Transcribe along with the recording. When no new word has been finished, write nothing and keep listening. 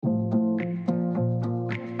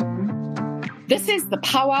This is the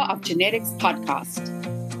Power of Genetics podcast,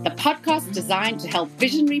 the podcast designed to help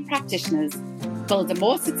visionary practitioners build a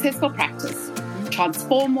more successful practice,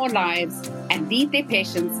 transform more lives, and lead their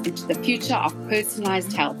patients into the future of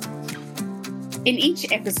personalized health. In each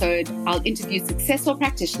episode, I'll interview successful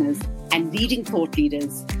practitioners and leading thought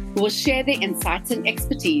leaders who will share their insights and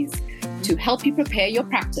expertise to help you prepare your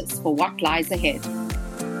practice for what lies ahead.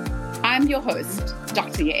 I'm your host,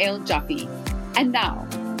 Dr. Yael Jaffe, and now,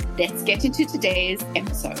 let's get into today's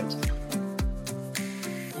episode.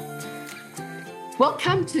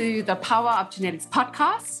 Welcome to the Power of Genetics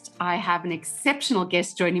podcast. I have an exceptional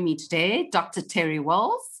guest joining me today, Dr. Terry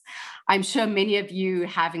Wahls. I'm sure many of you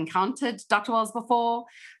have encountered Dr. Wahls before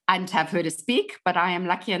and have heard her speak, but I am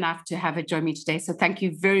lucky enough to have her join me today. So thank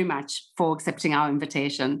you very much for accepting our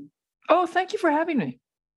invitation. Oh, thank you for having me.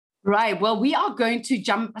 Right. Well, we are going to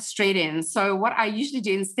jump straight in. So what I usually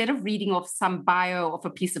do, instead of reading off some bio off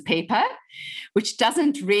a piece of paper, which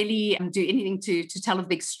doesn't really do anything to tell of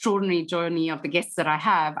the extraordinary journey of the guests that I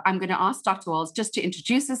have, I'm going to ask Dr. Wahls just to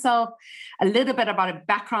introduce herself, a little bit about her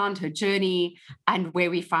background, her journey, and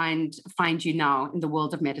where we find you now in the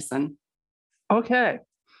world of medicine. Okay.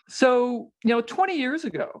 So, 20 years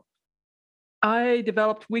ago, I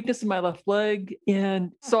developed weakness in my left leg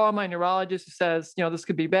and saw my neurologist who says, this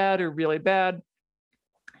could be bad or really bad.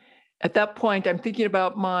 At that point, I'm thinking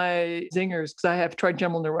about my zingers because I have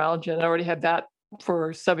trigeminal neuralgia and I already had that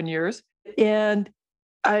for 7 years. And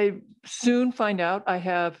I soon find out I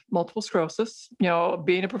have multiple sclerosis.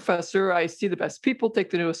 Being a professor, I see the best people,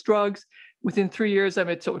 take the newest drugs. Within 3 years, I'm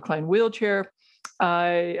in a tilt-recline wheelchair.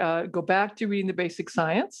 I go back to reading the basic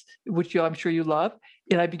science, which I'm sure you love,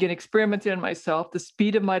 and I begin experimenting on myself. The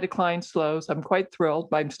speed of my decline slows. I'm quite thrilled,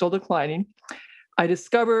 but I'm still declining. I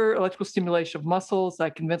discover electrical stimulation of muscles.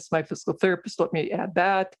 I convince my physical therapist to let me add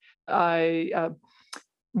that. I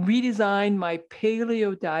redesign my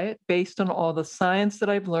paleo diet based on all the science that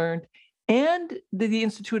I've learned and the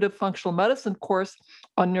Institute of Functional Medicine course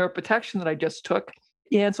on neuroprotection that I just took.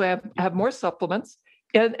 And so I have more supplements.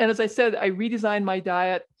 And as I said, I redesigned my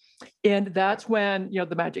diet, and that's when,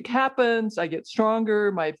 the magic happens. I get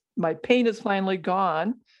stronger. My pain is finally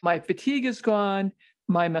gone. My fatigue is gone.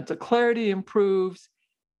 My mental clarity improves.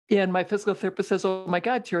 And my physical therapist says, oh my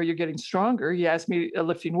God, Terry, you're getting stronger. He asked me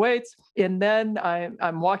lifting weights. And then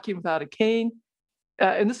I'm walking without a cane.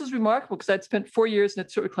 And this is remarkable because I'd spent 4 years in a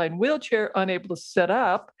tilt-recline wheelchair, unable to sit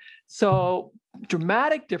up. So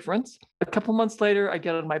dramatic difference. A couple months later, I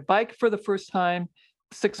get on my bike for the first time.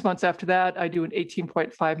 6 months after that, I do an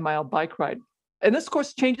 18.5-mile bike ride. And this, of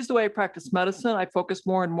course, changes the way I practice medicine. I focus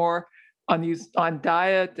more and more on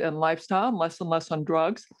diet and lifestyle, and less on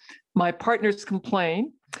drugs. My partners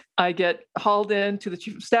complain. I get hauled in to the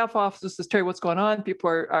chief of staff office and says, Terry, what's going on? People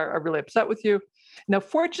are really upset with you. Now,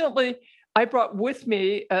 fortunately, I brought with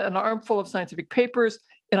me an armful of scientific papers,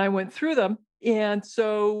 and I went through them. And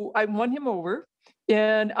so I won him over.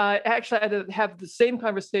 And I actually had to have the same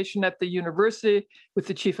conversation at the university with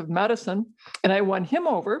the chief of medicine, and I won him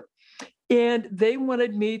over. And they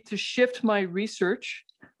wanted me to shift my research,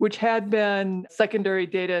 which had been secondary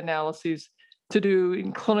data analyses, to do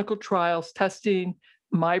in clinical trials, testing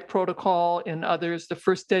my protocol and others. The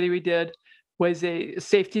first study we did was a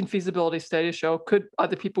safety and feasibility study to show could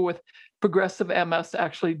other people with progressive MS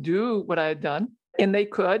actually do what I had done. And they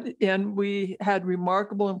could, and we had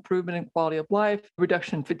remarkable improvement in quality of life,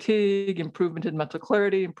 reduction in fatigue, improvement in mental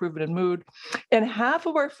clarity, improvement in mood. And half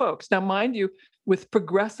of our folks, now mind you, with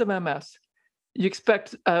progressive MS, you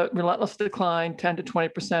expect a relentless decline, 10 to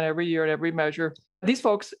 20% every year at every measure. These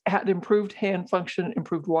folks had improved hand function,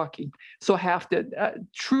 improved walking. So half did,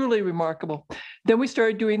 truly remarkable. Then we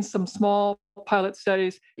started doing some small pilot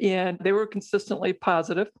studies, and they were consistently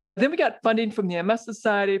positive. Then we got funding from the MS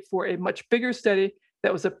Society for a much bigger study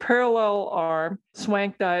that was a parallel arm,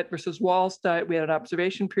 swank diet versus Wahls diet. We had an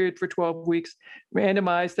observation period for 12 weeks,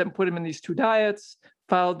 randomized them, put them in these two diets,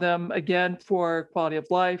 followed them again for quality of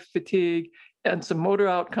life, fatigue, and some motor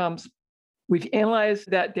outcomes. We've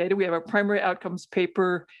analyzed that data. We have our primary outcomes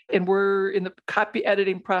paper, and we're in the copy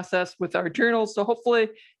editing process with our journals. So hopefully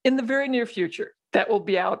in the very near future, that will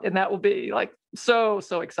be out, and that will be like so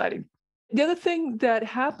exciting. The other thing that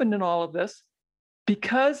happened in all of this,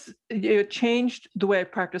 because it changed the way I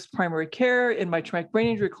practiced primary care in my traumatic brain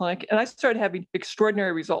injury clinic, and I started having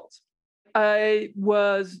extraordinary results. I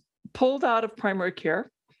was pulled out of primary care,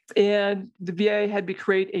 and the VA had me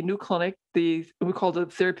create a new clinic, we called it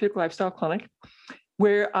the Therapeutic Lifestyle Clinic,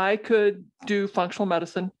 where I could do functional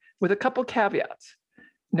medicine with a couple caveats.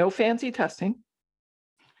 No fancy testing,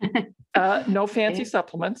 no fancy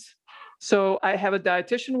supplements. So I have a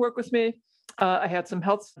dietitian work with me. I had some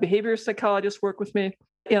health behavior psychologists work with me.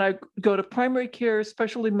 And I go to primary care,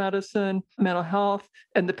 specialty medicine, mental health,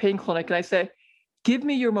 and the pain clinic. And I say, give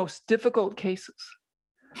me your most difficult cases.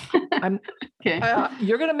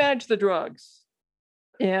 You're going to manage the drugs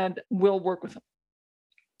and we'll work with them.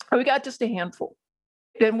 And we got just a handful.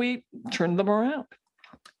 Then we turned them around.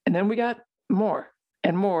 And then we got more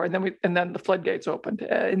and more. And then the floodgates opened.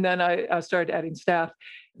 And then I started adding staff.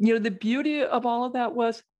 The beauty of all of that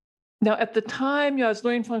was, now, at the time, I was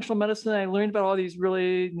learning functional medicine. I learned about all these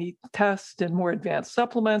really neat tests and more advanced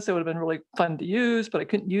supplements that would have been really fun to use, but I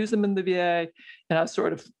couldn't use them in the VA. And I was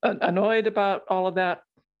sort of annoyed about all of that.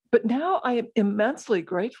 But now I am immensely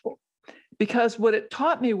grateful, because what it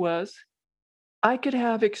taught me was I could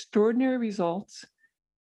have extraordinary results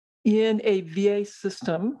in a VA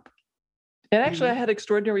system. And actually, I had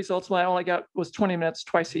extraordinary results when I only was 20 minutes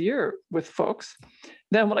twice a year with folks.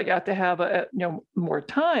 Then when I got to have more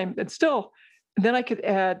time, then I could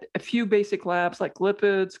add a few basic labs like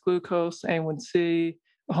lipids, glucose, A1C,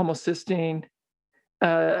 homocysteine,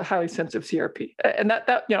 highly sensitive CRP, and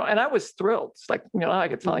that and I was thrilled. It's like I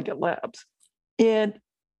could finally get labs, and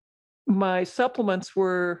my supplements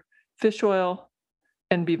were fish oil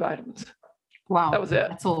and B vitamins. Wow, that was it.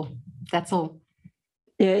 That's all.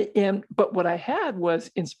 But what I had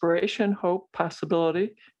was inspiration, hope,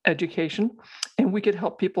 possibility, education, and we could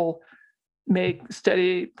help people make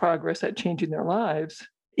steady progress at changing their lives.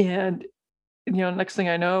 And next thing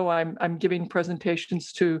I know, I'm giving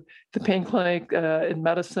presentations to the pain clinic in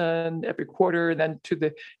medicine every quarter, then to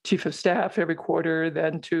the chief of staff every quarter,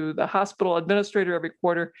 then to the hospital administrator every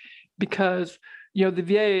quarter, because the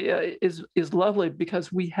VA is lovely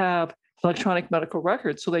because we have electronic medical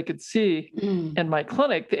records, so they could see in my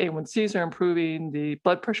clinic the A1Cs are improving, the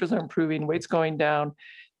blood pressures are improving, weight's going down,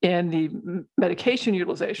 and the medication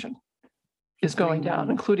utilization is going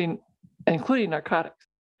down, including narcotics.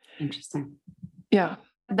 Interesting. Yeah.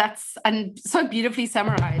 That's and so beautifully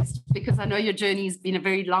summarized, because I know your journey has been a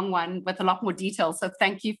very long one with a lot more detail. So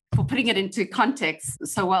thank you for putting it into context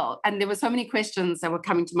so well. And there were so many questions that were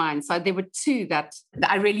coming to mind. So there were two that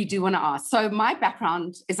I really do want to ask. So my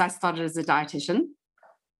background is I started as a dietitian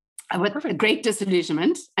with a great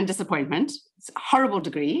disillusionment and disappointment. It's a horrible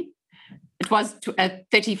degree. It was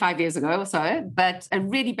 35 years ago or so, but a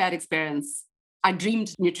really bad experience. I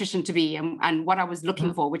dreamed nutrition to be and what I was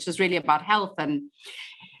looking for, which was really about health. And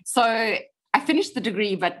so I finished the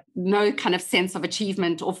degree, but no kind of sense of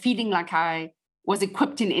achievement or feeling like I was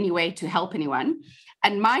equipped in any way to help anyone.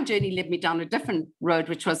 And my journey led me down a different road,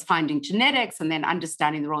 which was finding genetics and then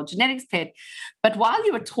understanding the role genetics played. But while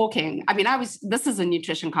you were talking, this is a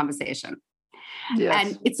nutrition conversation. Yes.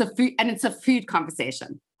 And it's a food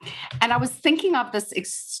conversation. And I was thinking of this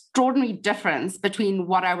extraordinary difference between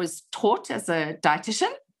what I was taught as a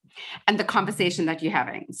dietitian and the conversation that you're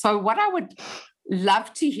having. So what I would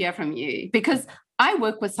love to hear from you, because I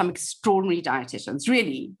work with some extraordinary dietitians,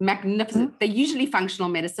 really magnificent. They're usually functional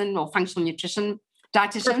medicine or functional nutrition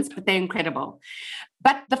dietitians, but they're incredible.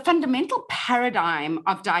 But the fundamental paradigm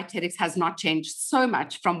of dietetics has not changed so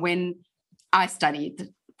much from when I studied.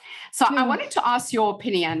 So I wanted to ask your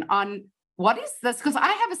opinion on what is this? Because I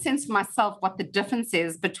have a sense for myself what the difference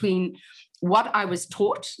is between what I was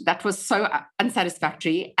taught that was so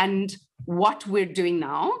unsatisfactory and what we're doing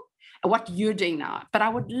now, what you're doing now. But I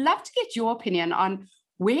would love to get your opinion on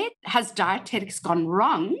where has dietetics gone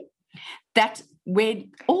wrong, that where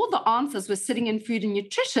all the answers were sitting in food and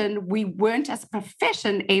nutrition, we weren't as a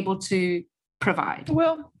profession able to provide.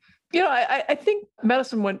 Well, I think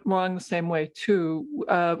medicine went wrong the same way too.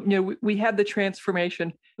 We had the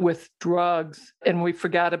transformation with drugs and we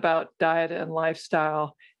forgot about diet and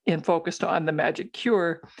lifestyle and focused on the magic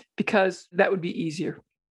cure because that would be easier.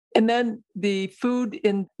 And then the food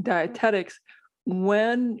in dietetics,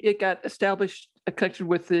 when it got established, connected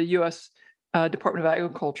with the U.S. Department of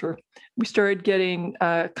Agriculture, we started getting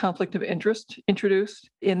conflict of interest introduced.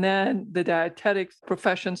 And then the dietetics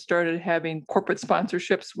profession started having corporate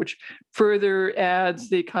sponsorships, which further adds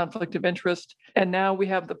the conflict of interest. And now we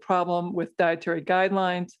have the problem with dietary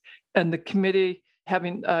guidelines and the committee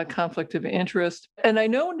having a conflict of interest. And I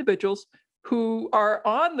know individuals who are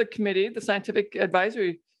on the committee, the scientific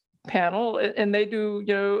advisory panel, and they do,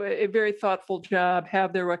 a very thoughtful job,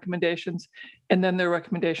 have their recommendations, and then their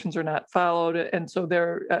recommendations are not followed. And so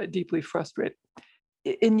they're deeply frustrated.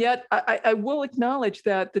 And yet I will acknowledge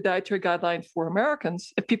that the dietary guidelines for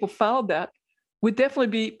Americans, if people followed that, would definitely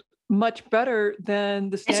be much better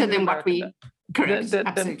than the standard than what we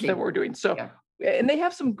than we're doing. So, and they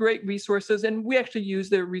have some great resources, and we actually use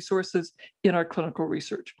their resources in our clinical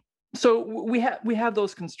research. So we have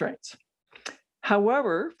those constraints.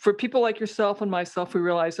 However, for people like yourself and myself, we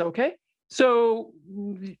realize, okay, so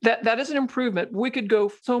that is an improvement. We could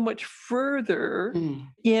go so much further.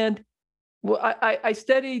 And well, I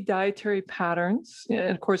study dietary patterns. And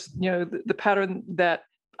of course, the pattern that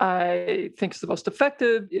I think is the most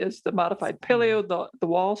effective is the modified paleo, the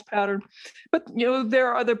Wahls pattern. But, there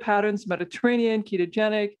are other patterns, Mediterranean,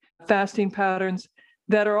 ketogenic, fasting patterns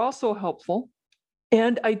that are also helpful.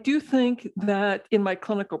 And I do think that in my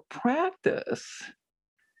clinical practice,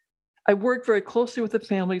 I work very closely with the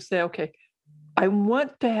family to say, okay, I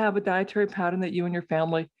want to have a dietary pattern that you and your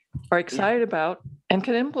family are excited about and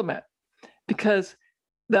can implement. Because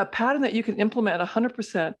the pattern that you can implement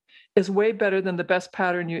 100% is way better than the best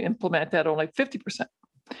pattern you implement at only 50%.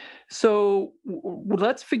 So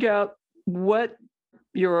let's figure out what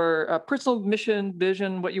your personal mission,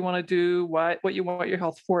 vision, what you want to do, what you want your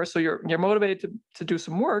health for. So you're motivated to do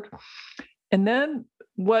some work. And then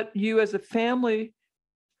what you as a family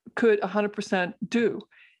could 100% do.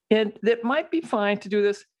 And it might be fine to do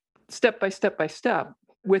this step by step by step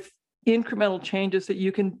with incremental changes that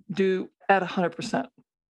you can do at 100%.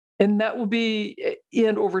 And that will be,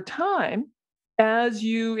 and over time, as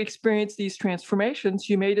you experience these transformations,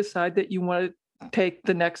 you may decide that you want to take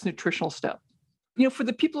the next nutritional step. For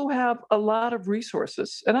the people who have a lot of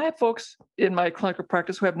resources, and I have folks in my clinical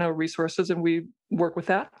practice who have no resources, and we work with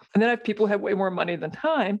that. And then I have people who have way more money than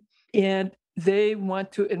time, and they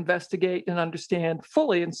want to investigate and understand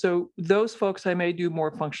fully. And so those folks, I may do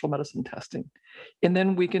more functional medicine testing. And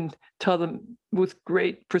then we can tell them with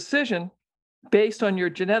great precision, based on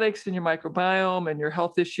your genetics and your microbiome and your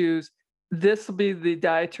health issues, this will be the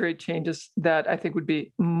dietary changes that I think would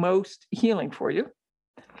be most healing for you.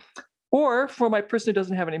 Or for my person who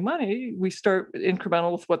doesn't have any money, we start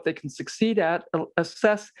incremental with what they can succeed at,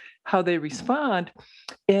 assess how they respond.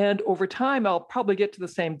 And over time, I'll probably get to the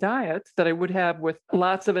same diet that I would have with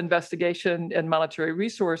lots of investigation and monetary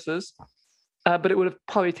resources. But it would have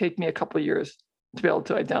probably taken me a couple of years to be able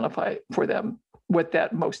to identify for them what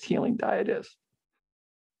that most healing diet is.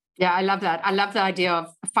 Yeah, I love that. I love the idea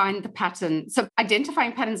of find the pattern. So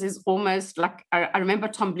identifying patterns is almost like, I remember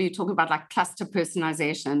Tom Blue talking about like cluster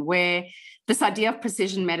personalization, where this idea of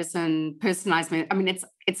precision medicine, personalized medicine, I mean,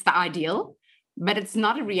 it's the ideal, but it's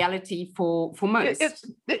not a reality for most.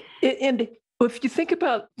 And if you think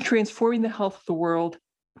about transforming the health of the world,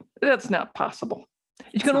 that's not possible.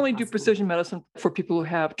 You can only do precision medicine for people who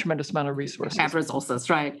have tremendous amount of resources. Have resources,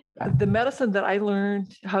 right. The medicine that I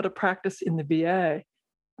learned how to practice in the VA,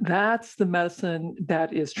 that's the medicine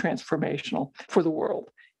that is transformational for the world.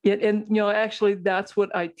 And actually, that's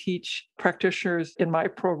what I teach practitioners in my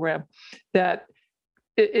program, that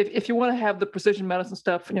if you want to have the precision medicine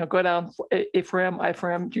stuff, go down A for M, I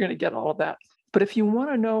for M, you're going to get all of that. But if you want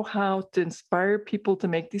to know how to inspire people to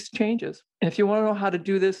make these changes, and if you want to know how to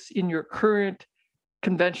do this in your current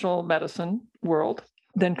conventional medicine world,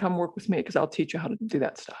 then come work with me, because I'll teach you how to do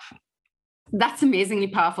that stuff. That's amazingly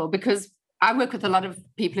powerful, because I work with a lot of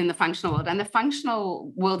people in the functional world, and the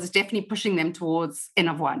functional world is definitely pushing them towards N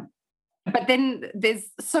of 1. But then there's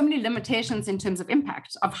so many limitations in terms of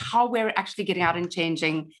impact of how we're actually getting out and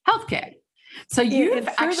changing healthcare. So you've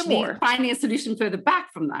actually finding a solution further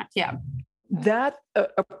back from that. Yeah. That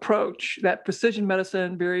approach, that precision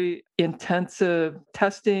medicine, very intensive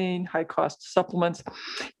testing, high cost supplements,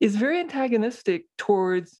 is very antagonistic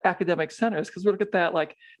towards academic centers, because we look at that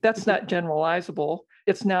like that's not generalizable.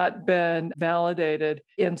 It's not been validated.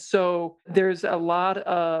 And so there's a lot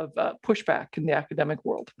of pushback in the academic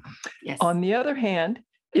world. Yes. On the other hand,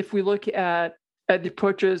 if we look at the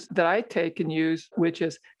approaches that I take and use, which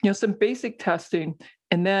is some basic testing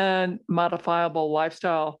and then modifiable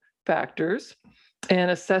lifestyle factors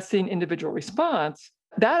and assessing individual response,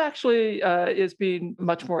 that actually is being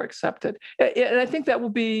much more accepted. And I think that will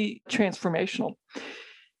be transformational.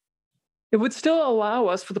 It would still allow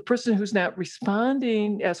us, for the person who's not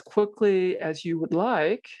responding as quickly as you would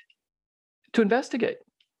like, to investigate.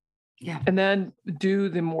 Yeah. And then do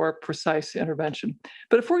the more precise intervention.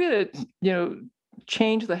 But if we're going to,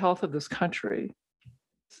 change the health of this country,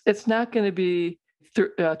 it's not going to be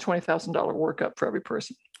 $20,000 workup for every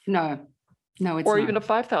person. No, it's not. Or even a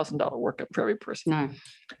 $5,000 workup for every person. No.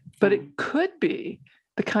 But it could be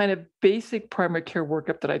the kind of basic primary care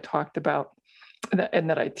workup that I talked about and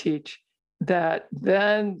that I teach, that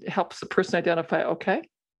then helps the person identify, okay,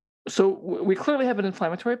 so we clearly have an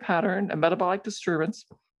inflammatory pattern, a metabolic disturbance.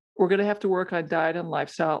 We're going to have to work on diet and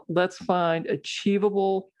lifestyle. Let's find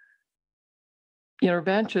achievable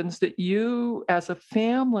interventions that you as a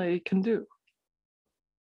family can do.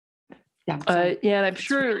 Yeah. And I'm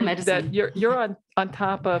sure that you're on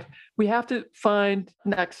top of, we have to find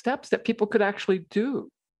next steps that people could actually do.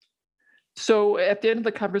 So at the end of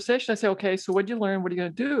the conversation, I say, okay, so what did you learn? What are you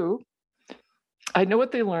going to do? I know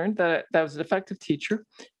what they learned, that I was an effective teacher,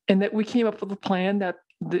 and that we came up with a plan that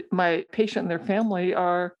my patient and their family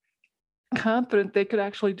are confident they could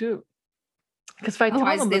actually do. Because if I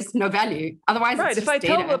Otherwise, tell them there's no value. Otherwise, right. it's If just I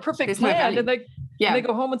tell them the data. perfect There's plan, no and they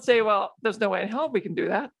go home and say, well, there's no way in hell we can do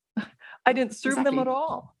that. I didn't serve them at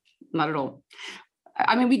all. Not at all.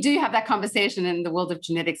 I mean, we do have that conversation in the world of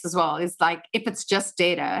genetics as well. It's like, if it's just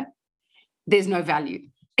data, there's no value.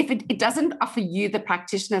 If it doesn't offer you, the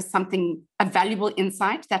practitioner, a valuable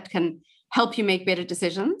insight that can help you make better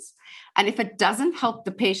decisions, and if it doesn't help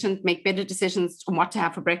the patient make better decisions on what to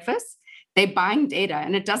have for breakfast, they're buying data.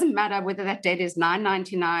 And it doesn't matter whether that data is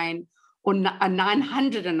 $9.99 or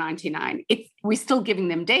 $999. We're still giving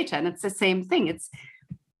them data, and it's the same thing.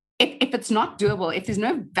 If it's not doable, if there's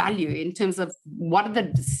no value in terms of what are the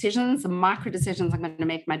decisions, the micro decisions I'm going to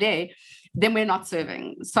make my day, then we're not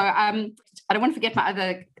serving. So I don't want to forget my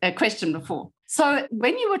other question before. So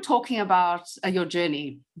when you were talking about your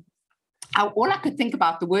journey, all I could think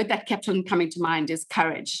about, the word that kept on coming to mind is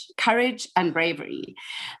courage and bravery.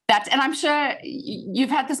 And I'm sure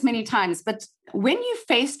you've had this many times, but when you're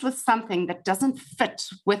faced with something that doesn't fit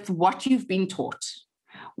with what you've been taught,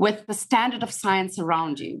 with the standard of science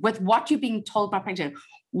around you, with what you're being told by practitioners,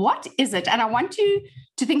 what is it? And I want you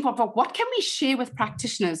to think of what can we share with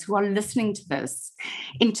practitioners who are listening to this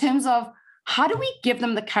in terms of how do we give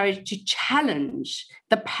them the courage to challenge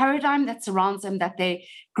the paradigm that surrounds them, that they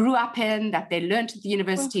grew up in, that they learned at the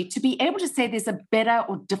university, to be able to say there's a better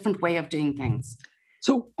or different way of doing things?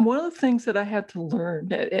 So one of the things that I had to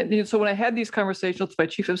learn, and so when I had these conversations with my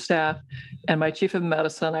chief of staff and my chief of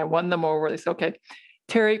medicine, I won them over. They said, okay,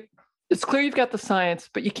 Terry, it's clear you've got the science,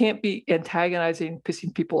 but you can't be antagonizing,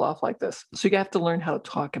 pissing people off like this. So you have to learn how to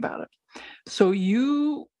talk about it. So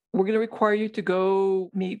we're going to require you to go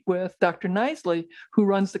meet with Dr. Knisley, who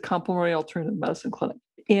runs the Complementary Alternative Medicine Clinic.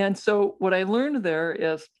 And so what I learned there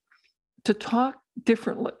is to talk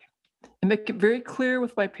differently and make it very clear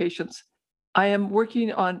with my patients. I am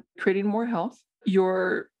working on creating more health.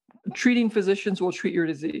 Your treating physicians will treat your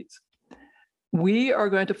disease. We are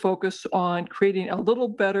going to focus on creating a little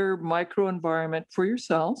better microenvironment for your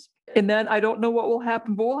cells. And then I don't know what will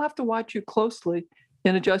happen, but we'll have to watch you closely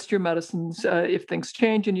and adjust your medicines if things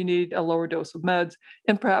change and you need a lower dose of meds,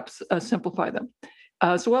 and perhaps simplify them.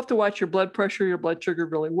 So we'll have to watch your blood pressure, your blood sugar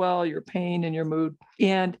really well, your pain and your mood,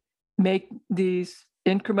 and make these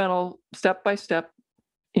incremental step-by-step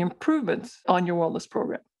improvements on your wellness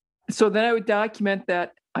program. So then I would document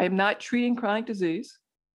that I am not treating chronic disease.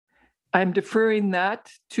 I'm deferring that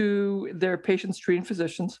to their patients' treating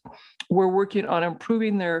physicians. We're working on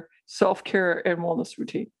improving their self-care and wellness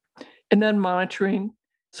routine, and then monitoring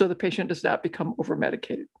so the patient does not become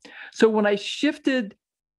over-medicated. So when I shifted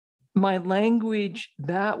my language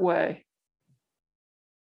that way,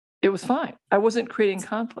 it was fine. I wasn't creating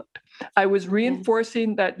conflict. I was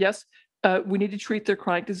reinforcing that, yes, we need to treat their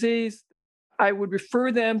chronic disease. I would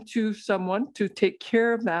refer them to someone to take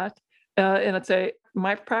care of that. And I'd say,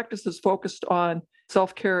 my practice is focused on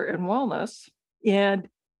self-care and wellness, and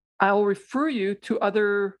I'll refer you to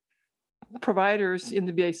other providers in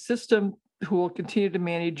the VA system who will continue to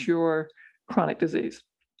manage your chronic disease.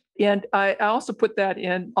 And I also put that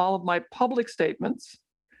in all of my public statements.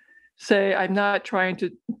 Say, I'm not trying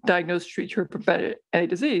to diagnose, treat, or prevent any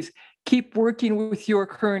disease. Keep working with your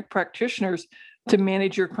current practitioners to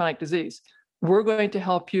manage your chronic disease. We're going to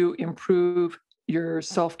help you improve your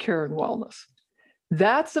self-care and wellness.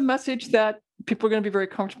 That's a message that people are going to be very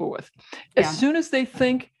comfortable with. As soon as they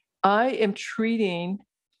think I am treating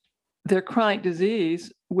their chronic disease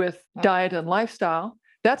with diet and lifestyle,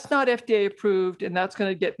 that's not FDA approved, and that's going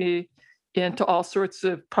to get me into all sorts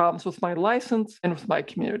of problems with my license and with my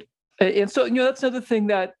community. And so, that's another thing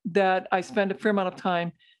that I spend a fair amount of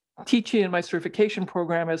time teaching in my certification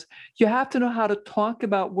program is you have to know how to talk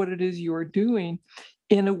about what it is you're doing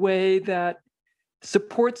in a way that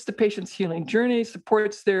supports the patient's healing journey,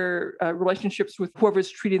 supports their relationships with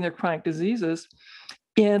whoever's treating their chronic diseases,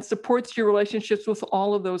 and supports your relationships with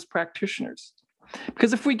all of those practitioners.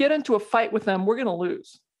 Because if we get into a fight with them, we're going to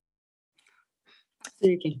lose.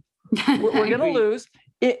 Absolutely. We're going to lose.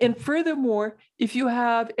 And furthermore, if you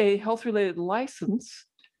have a health-related license,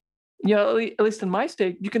 at least in my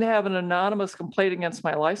state, you can have an anonymous complaint against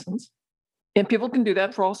my license. And people can do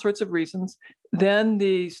that for all sorts of reasons. Then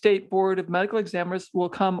the State Board of Medical Examiners will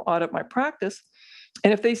come audit my practice.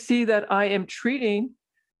 And if they see that I am treating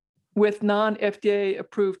with non-FDA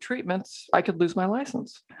approved treatments, I could lose my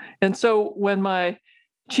license. And so when my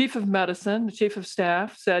chief of medicine, the chief of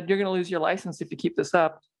staff said, you're going to lose your license if you keep this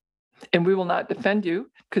up, and we will not defend you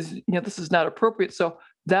because this is not appropriate. So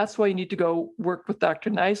that's why you need to go work with Dr.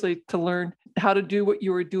 Knisely to learn how to do what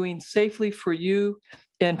you were doing safely for you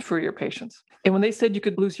and for your patients. And when they said you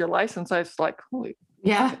could lose your license, I was like, holy,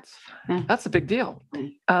 that's a big deal.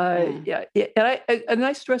 And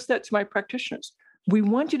I stress that to my practitioners. We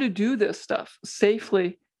want you to do this stuff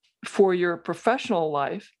safely for your professional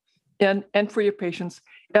life and for your patients.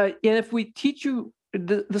 And if we teach you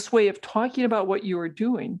this way of talking about what you are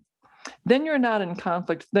doing, then you're not in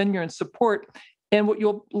conflict, then you're in support. And what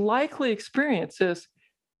you'll likely experience is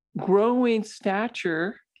growing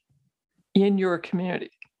stature in your community,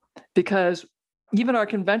 because even our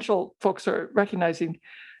conventional folks are recognizing,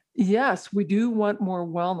 yes, we do want more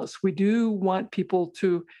wellness. We do want people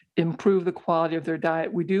to improve the quality of their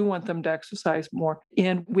diet. We do want them to exercise more.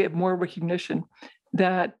 And we have more recognition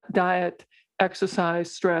that diet,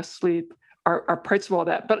 exercise, stress, sleep are parts of all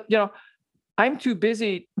that. But, I'm too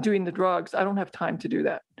busy doing the drugs. I don't have time to do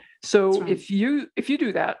that. So if you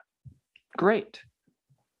do that, great.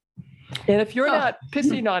 And if you're not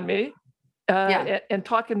pissing on me and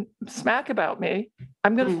talking smack about me,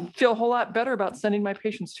 I'm going to feel a whole lot better about sending my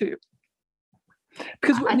patients to you.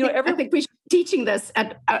 Because I think we should be teaching this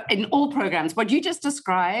in all programs. What you just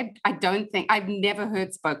described, I've never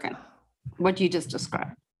heard spoken. What you just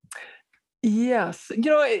described. Yes,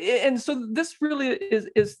 and so this really is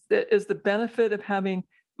the benefit of having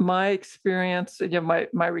my experience,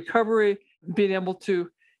 my recovery, being able to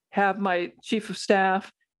have my chief of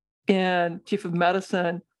staff and chief of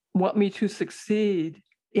medicine want me to succeed,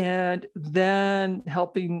 and then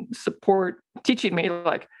helping support, teaching me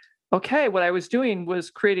like, okay, what I was doing was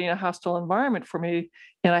creating a hostile environment for me,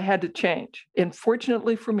 and I had to change. And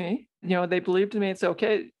fortunately for me, they believed in me and said,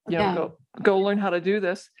 okay, go learn how to do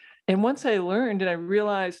this. And once I learned and I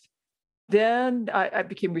realized, then I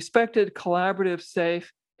became respected, collaborative,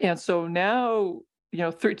 safe. And so now,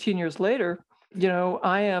 13 years later,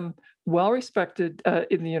 I am well respected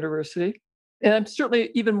in the university. And I'm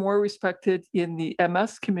certainly even more respected in the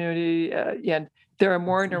MS community. And there are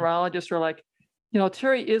more neurologists who are like,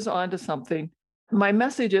 Terry is onto something. My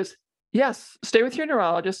message is, yes, stay with your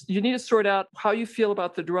neurologist. You need to sort out how you feel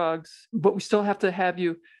about the drugs, but we still have to have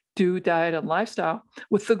you do diet and lifestyle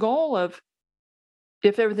with the goal of,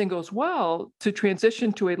 if everything goes well, to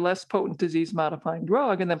transition to a less potent disease-modifying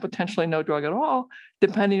drug and then potentially no drug at all,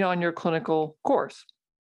 depending on your clinical course.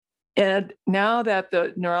 And now that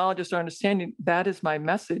the neurologists are understanding that is my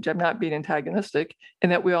message, I'm not being antagonistic,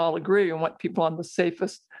 and that we all agree and want people on the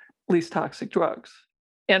safest, least toxic drugs.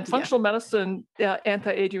 And functional medicine,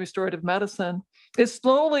 anti-aging restorative medicine is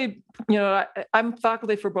slowly, I'm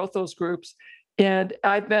faculty for both those groups. And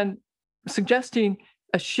I've been suggesting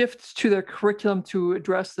a shift to their curriculum to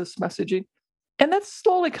address this messaging. And that's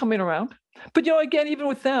slowly coming around. But, again, even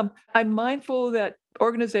with them, I'm mindful that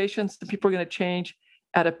organizations, the people are going to change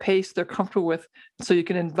at a pace they're comfortable with. So you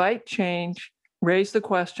can invite change, raise the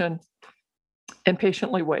question, and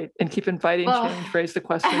patiently wait, and keep inviting change, raise the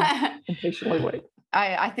question, and patiently wait.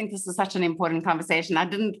 I think this is such an important conversation. I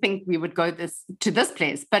didn't think we would go to this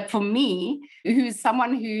place. But for me, who's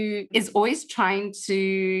someone who is always trying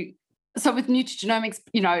to, so with nutrigenomics,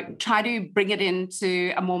 try to bring it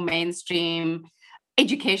into a more mainstream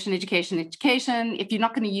education. If you're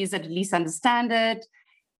not going to use it, at least understand it.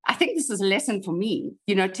 I think this is a lesson for me,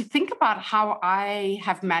 to think about how I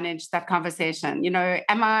have managed that conversation.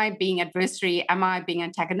 Am I being adversary? Am I being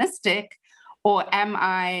antagonistic? Or am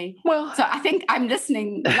I? Well, so I think I'm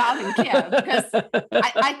listening loud and clear, because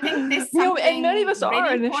I think there's something. And many of us really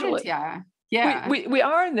are initially. Yeah. We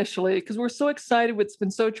are initially, because we're so excited. It's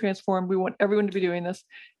been so transformed. We want everyone to be doing this,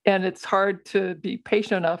 and it's hard to be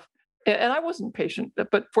patient enough. And I wasn't patient,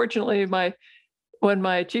 but fortunately, when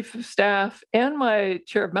my chief of staff and my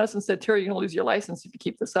chair of medicine said, "Terry, you're going to lose your license if you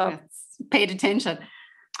keep this up," paid attention.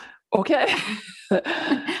 Okay,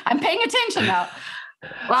 I'm paying attention now.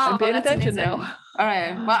 Wow, I'm paying attention now. All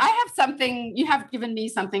right. Well, I have something, you have given me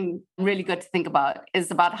something really good to think about, is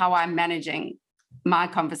about how I'm managing my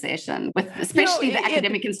conversation with especially the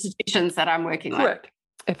academic institutions that I'm working with. Correct.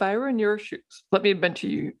 If I were in your shoes, let me mention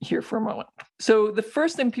you here for a moment. So the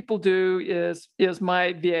first thing people do is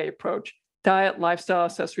my VA approach: diet, lifestyle,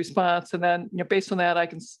 assess response. And then, based on that, I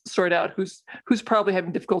can sort out who's probably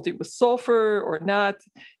having difficulty with sulfur or not.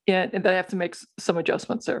 And then I have to make some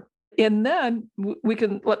adjustments there. And then we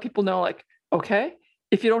can let people know, like, okay,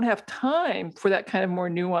 if you don't have time for that kind of more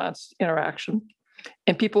nuanced interaction,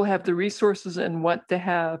 and people have the resources and want to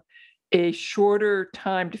have a shorter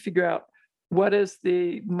time to figure out what is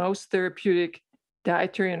the most therapeutic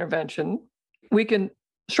dietary intervention, we can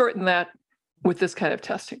shorten that with this kind of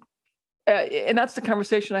testing. And that's the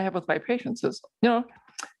conversation I have with my patients is,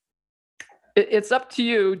 it's up to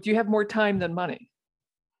you. Do you have more time than money?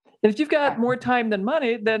 And if you've got more time than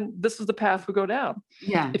money, then this is the path we go down.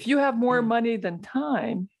 Yeah. If you have more money than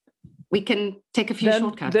time, we can take a few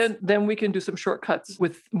shortcuts. Then we can do some shortcuts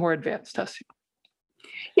with more advanced testing.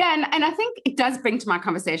 Yeah, and I think it does bring to my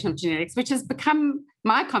conversation of genetics, which has become,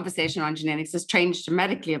 my conversation on genetics has changed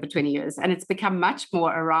dramatically over 20 years. And it's become much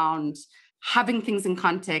more around having things in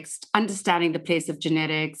context, understanding the place of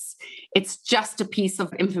genetics. It's just a piece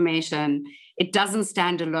of information. It doesn't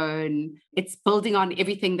stand alone. It's building on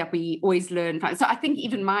everything that we always learn from. So I think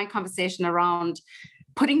even my conversation around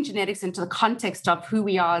putting genetics into the context of who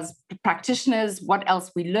we are as practitioners, what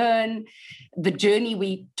else we learn, the journey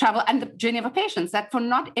we travel, and the journey of a patient, that for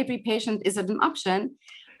not every patient is it an option.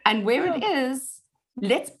 And where it is,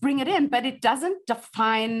 let's bring it in, but it doesn't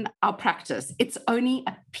define our practice. It's only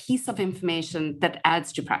a piece of information that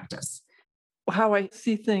adds to practice. How I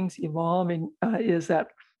see things evolving is that,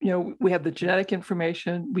 we have the genetic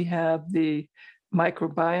information, we have the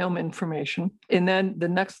microbiome information, and then the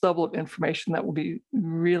next level of information that will be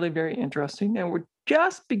really very interesting, and we're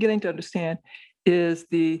just beginning to understand, is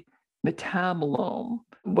the metabolome,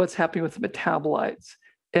 what's happening with the metabolites,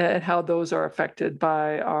 and how those are affected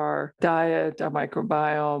by our diet, our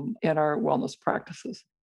microbiome, and our wellness practices.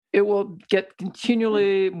 It will get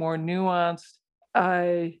continually more nuanced.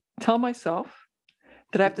 I tell myself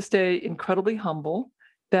that I have to stay incredibly humble,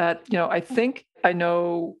 that, I think I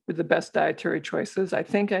know the best dietary choices. I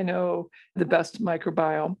think I know the best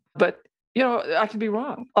microbiome, but, I could be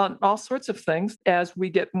wrong on all sorts of things. As we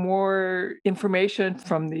get more information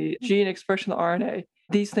from the gene expression of the RNA,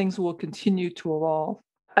 these things will continue to evolve.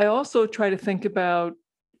 I also try to think about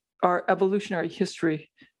our evolutionary history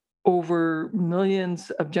over millions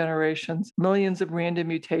of generations, millions of random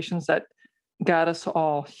mutations that got us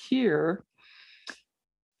all here,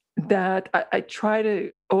 that I try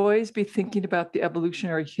to always be thinking about the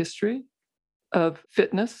evolutionary history of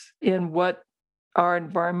fitness and what our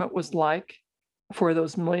environment was like for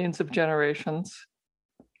those millions of generations.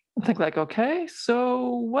 I think like, okay, so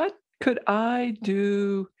what could I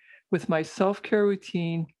do with my self-care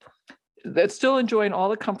routine that's still enjoying all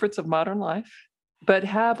the comforts of modern life, but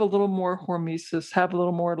have a little more hormesis, have a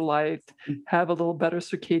little more light, have a little better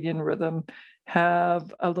circadian rhythm,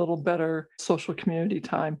 have a little better social community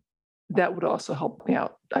time. That would also help me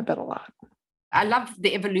out, I bet, a lot. I love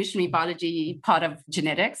the evolutionary biology part of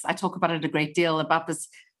genetics. I talk about it a great deal, about this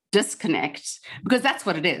disconnect, because that's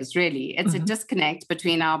what it is, really. It's a disconnect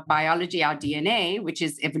between our biology, our DNA, which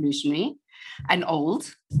is evolutionary and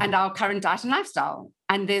old, and our current diet and lifestyle.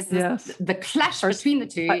 And there's this, the clash between the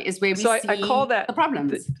two is where we see I call that the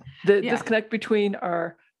problems. The disconnect between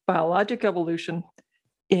our biologic evolution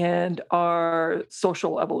and our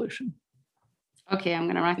social evolution. Okay, I'm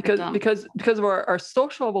going to write that down. Because of our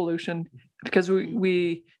social evolution, because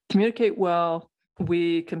we communicate well,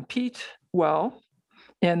 we compete well,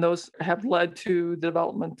 and those have led to the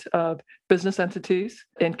development of business entities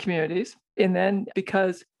and communities. And then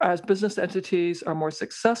because as business entities are more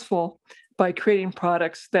successful by creating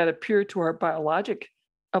products that appear to our biologic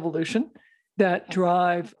evolution, that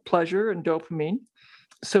drive pleasure and dopamine,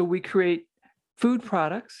 so we create food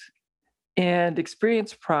products and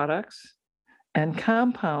experience products and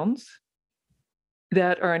compounds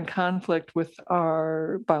that are in conflict with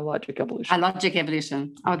our biologic evolution. Biologic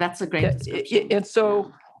evolution. Oh, that's a great description. And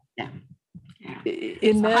so, so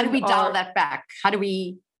how do we dial that back? How do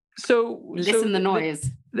we listen the noise?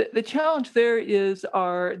 The challenge there is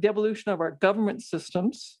the evolution of our government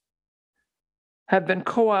systems have been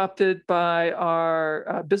co-opted by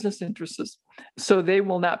our business interests. So they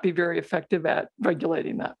will not be very effective at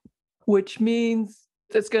regulating that, which means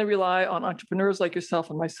it's going to rely on entrepreneurs like yourself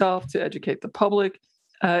and myself to educate the public.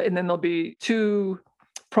 And then there'll be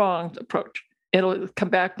two-pronged approach. It'll come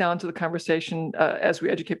back down to the conversation as we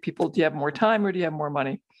educate people. Do you have more time or do you have more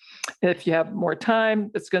money? If you have more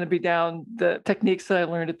time, it's going to be down the techniques that I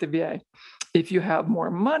learned at the VA. If you have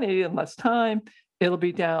more money and less time, it'll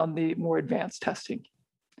be down the more advanced testing.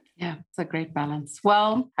 Yeah, it's a great balance.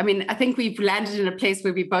 Well, I mean, I think we've landed in a place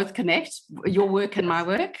where we both connect, your work and my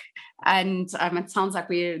work. And it sounds like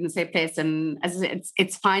we're in the same place. And as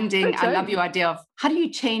it's finding, I love your idea of how do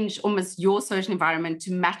you change almost your social environment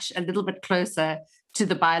to match a little bit closer to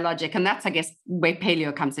the biologic. And that's, I guess, where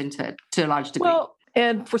paleo comes into it to a large degree. Well,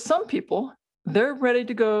 and for some people, they're ready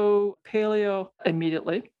to go paleo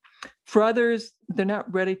immediately. For others, they're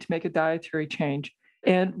not ready to make a dietary change.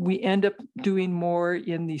 And we end up doing more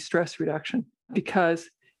in the stress reduction because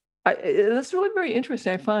that's really very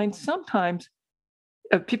interesting. I find sometimes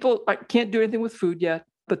people can't do anything with food yet,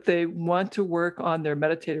 but they want to work on their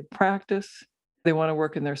meditative practice. They want to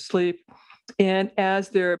work in their sleep. And as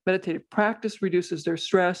their meditative practice reduces their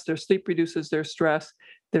stress, their sleep reduces their stress,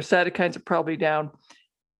 their cytokines are probably down.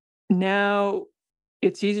 Now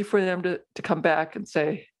it's easy for them to come back and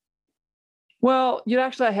say, well,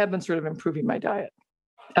 actually, I have been sort of improving my diet.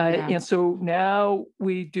 And so now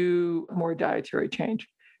we do more dietary change.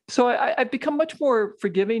 So I've become much more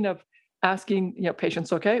forgiving of asking,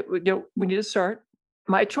 patients, okay, we need to start.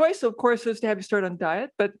 My choice, of course, is to have you start on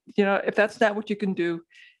diet. But, if that's not what you can do,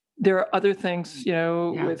 there are other things,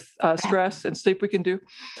 with stress and sleep we can do.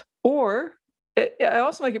 Or I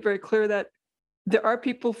also make it very clear that there are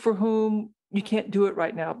people for whom you can't do it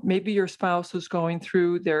right now. Maybe your spouse is going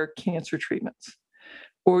through their cancer treatments,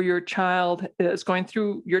 or your child is going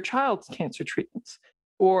through your child's cancer treatments,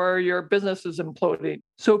 or your business is imploding.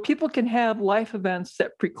 So people can have life events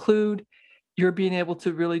that preclude your being able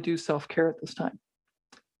to really do self-care at this time.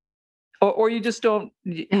 Or you just don't,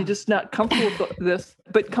 you're just not comfortable with this,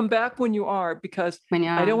 but come back when you are, because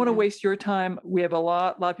I don't want to waste your time. We have a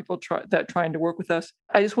lot of people trying to work with us.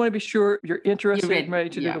 I just want to be sure you're interested and ready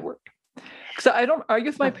to do the work. So I don't argue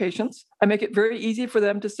with my patients. I make it very easy for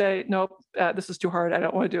them to say, nope, this is too hard. I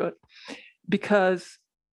don't want to do it, because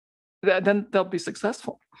then they'll be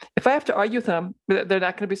successful. If I have to argue with them, they're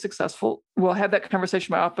not going to be successful. We'll have that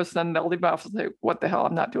conversation in my office, then they'll leave my office and say, what the hell?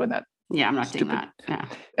 I'm not doing that. Yeah, I'm not doing that. Yeah.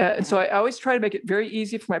 And so I always try to make it very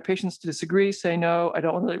easy for my patients to disagree, say, no, I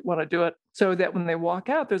don't really want to do it. So that when they walk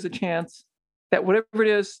out, there's a chance that whatever it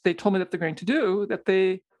is they told me that they're going to do, that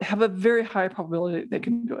they have a very high probability they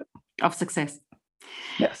can do it. Of success.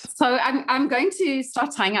 Yes. So I'm going to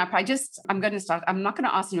start tying up. I'm not going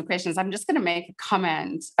to ask any questions. I'm just going to make a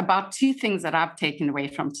comment about two things that I've taken away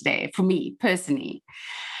from today, for me personally.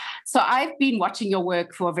 So I've been watching your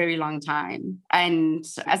work for a very long time. And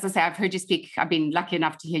as I say, I've heard you speak. I've been lucky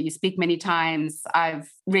enough to hear you speak many times. I've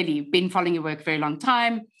really been following your work a very long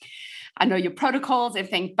time. I know your protocols,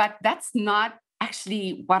 everything, but that's not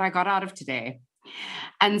actually what I got out of today.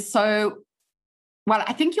 And so, well,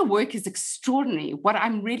 I think your work is extraordinary. What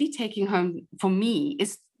I'm really taking home for me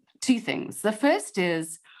is two things. The first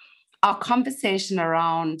is our conversation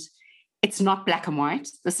around it's not black and white.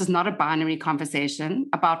 This is not a binary conversation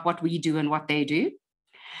about what we do and what they do.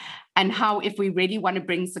 And how, if we really want to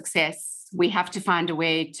bring success, we have to find a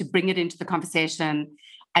way to bring it into the conversation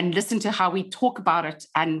and listen to how we talk about it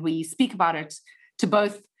and we speak about it to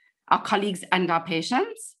both our colleagues and our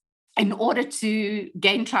patients in order to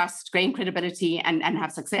gain trust, gain credibility, and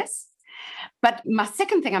have success. But my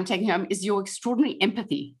second thing I'm taking home is your extraordinary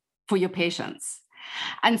empathy for your patients.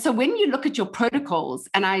 And so when you look at your protocols,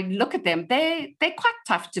 and I look at them, they're quite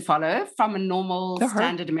tough to follow from a normal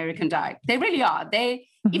standard American diet. They really are.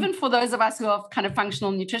 Even for those of us who are kind of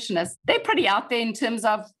functional nutritionists, they're pretty out there in terms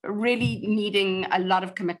of really needing a lot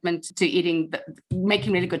of commitment to eating,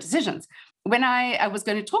 making really good decisions. When I was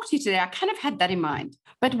going to talk to you today, I kind of had that in mind.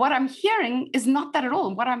 But what I'm hearing is not that at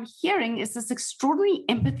all. What I'm hearing is this extraordinary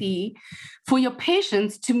empathy for your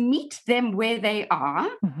patients, to meet them where they are,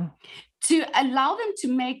 to allow them to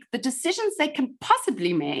make the decisions they can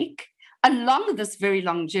possibly make along this very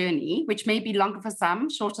long journey, which may be longer for some,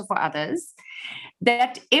 shorter for others,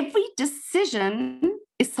 that every decision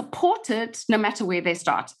is supported no matter where they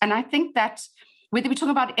start. And I think that whether we're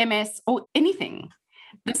talking about MS or anything,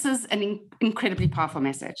 this is an incredibly powerful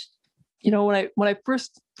message. When I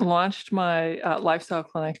first launched my lifestyle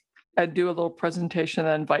clinic, I'd do a little presentation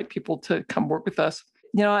and invite people to come work with us.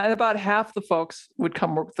 And about half the folks would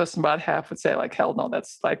come work with us, and about half would say, like, hell no,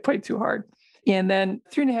 that's like way too hard. And then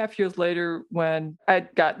 3.5 years later, when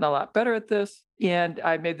I'd gotten a lot better at this and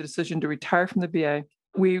I made the decision to retire from the VA,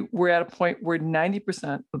 we were at a point where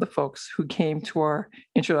 90% of the folks who came to our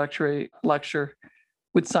introductory lecture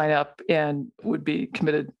would sign up and would be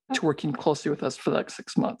committed to working closely with us for the next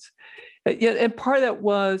 6 months. And part of that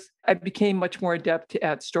was I became much more adept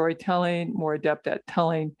at storytelling, more adept at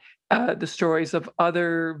telling the stories of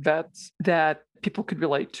other vets that people could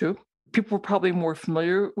relate to. People were probably more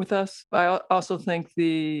familiar with us. I also think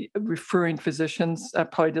the referring physicians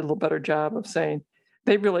probably did a little better job of saying,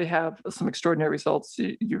 they really have some extraordinary results.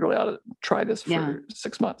 You really ought to try this for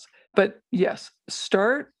 6 months. But yes,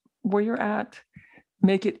 start where you're at.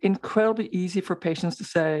 Make it incredibly easy for patients to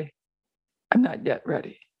say, I'm not yet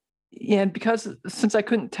ready. And since I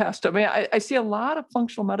couldn't test, I see a lot of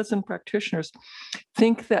functional medicine practitioners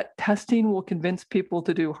think that testing will convince people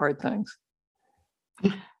to do hard things.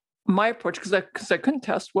 My approach, because I couldn't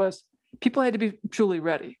test, was people had to be truly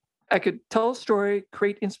ready. I could tell a story,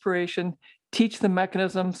 create inspiration, teach them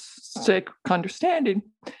mechanisms, sake understanding,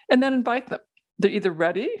 and then invite them. They're either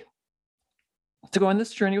ready to go on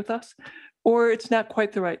this journey with us, or it's not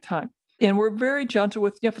quite the right time. And we're very gentle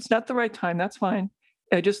with, if it's not the right time, that's fine.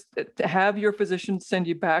 Just to have your physician send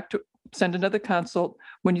another consult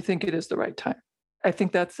when you think it is the right time. I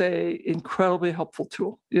think that's an incredibly helpful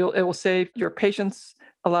tool. It will save your patients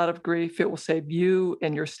a lot of grief. It will save you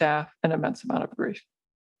and your staff an immense amount of grief.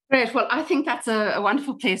 Great. Well, I think that's a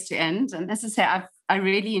wonderful place to end. And as I say, I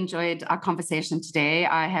really enjoyed our conversation today.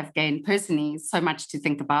 I have gained personally so much to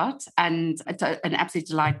think about, and it's an absolute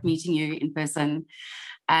delight meeting you in person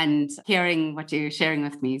and hearing what you're sharing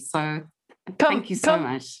with me. So thank you so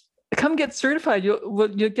much. Come get certified.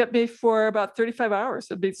 You'll get me for about 35 hours.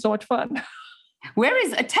 It'd be so much fun.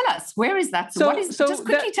 Tell us, where is that? Just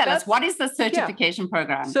quickly tell us, what is the certification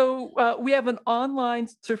program? So we have an online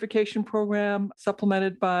certification program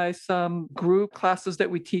supplemented by some group classes that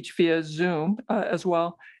we teach via Zoom as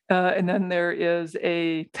well. And then there is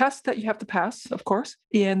a test that you have to pass, of course.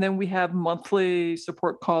 And then we have monthly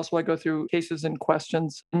support calls where I go through cases and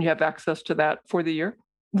questions, and you have access to that for the year.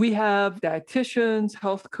 We have dietitians,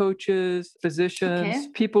 health coaches, physicians,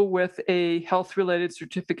 people with a health-related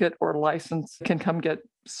certificate or license can come get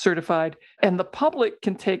certified. And the public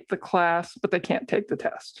can take the class, but they can't take the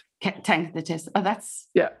test. Can't take the test. Oh, that's...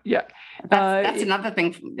 Yeah. That's another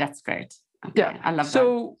thing. That's great. Okay, yeah. I love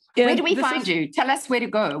that. Where do we find you? Tell us where to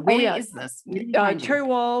go. Where is this?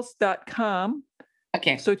 TerryWahls.com.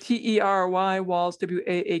 Okay. So TERY Wahls,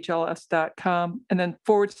 WAHLS.com, and then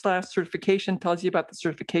 /certification tells you about the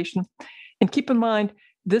certification. And keep in mind,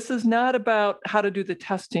 this is not about how to do the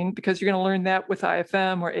testing, because you're going to learn that with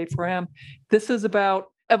IFM or A4M. This is about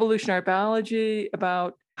evolutionary biology,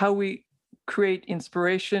 about how we create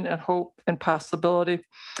inspiration and hope and possibility.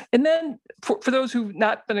 And then for those who've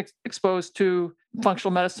not been exposed to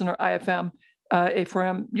functional medicine or IFM,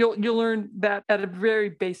 A4M, you'll learn that at a very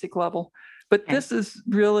basic level. But this is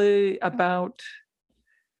really about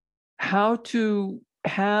how to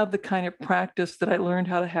have the kind of practice that I learned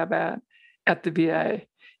how to have at the VA,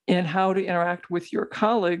 and how to interact with your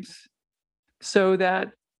colleagues so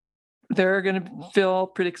that they're going to feel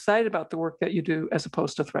pretty excited about the work that you do as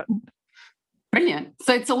opposed to threatened. Brilliant.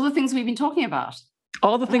 So it's all the things we've been talking about.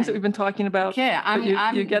 All the things that we've been talking about. Okay,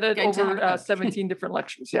 you get it over 17 different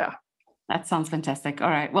lectures. Yeah. That sounds fantastic. All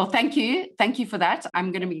right. Well, thank you. Thank you for that.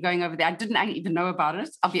 I'm going to be going over there. I didn't even know about it,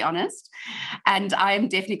 I'll be honest. And I am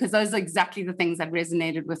definitely, because those are exactly the things that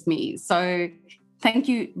resonated with me. So thank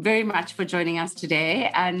you very much for joining us today.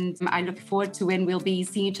 And I look forward to when we'll be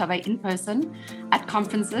seeing each other in person at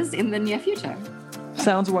conferences in the near future.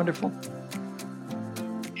 Sounds wonderful.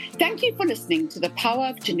 Thank you for listening to the Power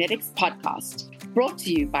of Genetics podcast, brought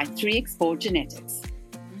to you by 3x4 Genetics.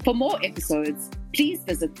 For more episodes, please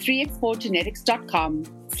visit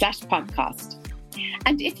 3x4genetics.com/podcast.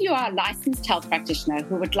 And if you are a licensed health practitioner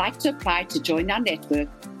who would like to apply to join our network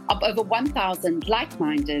of over 1,000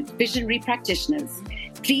 like-minded visionary practitioners,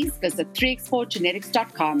 please visit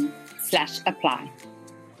 3x4genetics.com/apply.